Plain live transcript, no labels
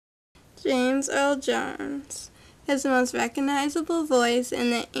James Earl Jones has the most recognizable voice in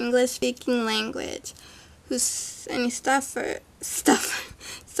the English-speaking language, and he suffers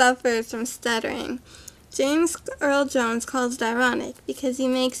from stuttering. James Earl Jones calls it ironic because he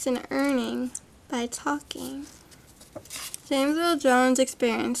makes an earning by talking. James Earl Jones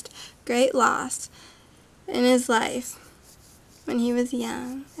experienced great loss in his life when he was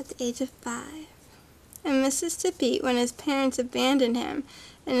young, at the age of 5. In Mississippi, when his parents abandoned him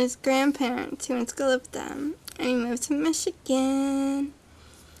and his grandparents who went to go live with them, and he moved to Michigan,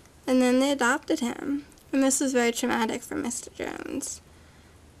 and then they adopted him. And this was very traumatic for Mr. Jones.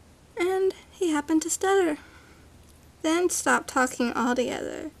 And he happened to stutter. Then stopped talking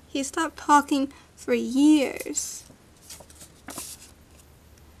altogether. He stopped talking for years.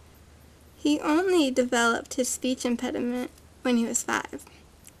 He only developed his speech impediment when he was 5,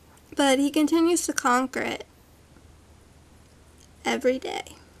 but he continues to conquer it every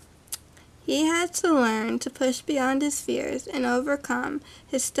day. He had to learn to push beyond his fears and overcome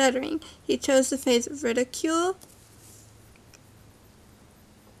his stuttering. He chose to face ridicule.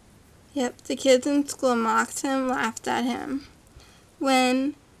 The kids in school mocked him, laughed at him.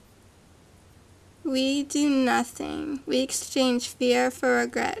 When we do nothing, we exchange fear for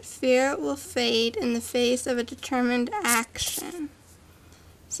regret. Fear will fade in the face of a determined action.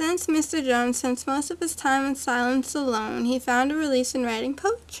 Since Mr. Jones spent most of his time in silence alone, he found a release in writing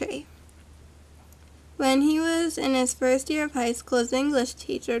poetry. When he was in his first year of high school, his English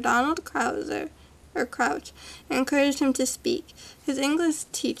teacher, Donald Crouch, encouraged him to speak. His English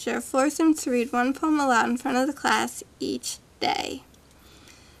teacher forced him to read one poem aloud in front of the class each day.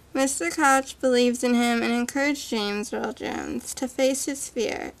 Mr. Crouch believes in him and encouraged James Earl Jones to face his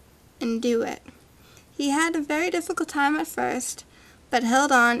fear and do it. He had a very difficult time at first, but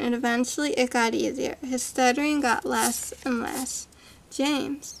held on, and eventually it got easier. His stuttering got less and less.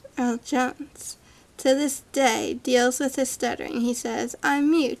 James Earl Jones, to this day, deals with his stuttering. He says,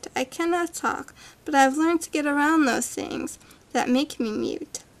 "I'm mute. I cannot talk, but I've learned to get around those things that make me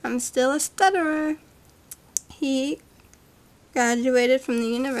mute. I'm still a stutterer." He graduated from the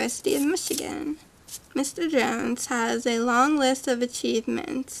University of Michigan. Mr. Jones has a long list of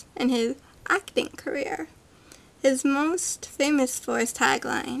achievements in his acting career. His most famous for his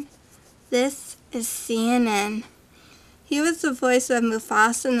tagline, "This is CNN." He was the voice of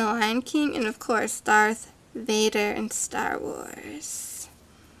Mufasa in The Lion King, and of course Darth Vader in Star Wars.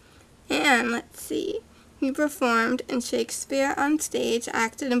 And let's see, he performed in Shakespeare on stage,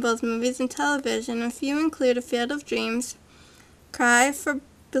 acted in both movies and television. A few include A Field of Dreams, Cry for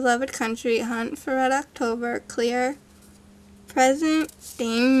Beloved Country, Hunt for Red October, Clear, Present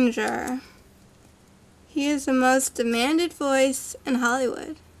Danger. He is the most demanded voice in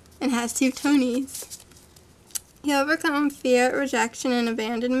Hollywood and has 2 Tonys. He overcome fear, rejection, and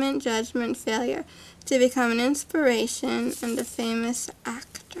abandonment, judgment, failure, to become an inspiration and a famous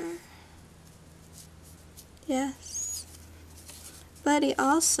actor. Yes. But he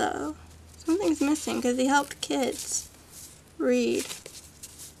also, something's missing because he helped kids read.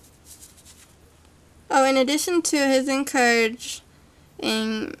 In addition to encouraging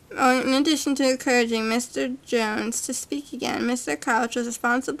Mr. Jones to speak again, Mr. Crouch was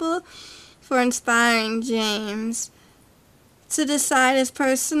responsible for inspiring James to decide his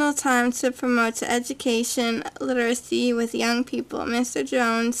personal time to promote education literacy with young people. Mr.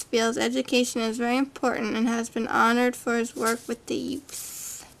 Jones feels education is very important and has been honored for his work with the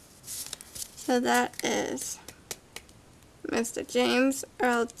youth. So that is Mr. James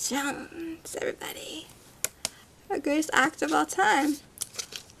Earl Jones, everybody. Our greatest actor of all time.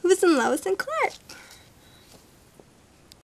 Who's in Lois and Clark?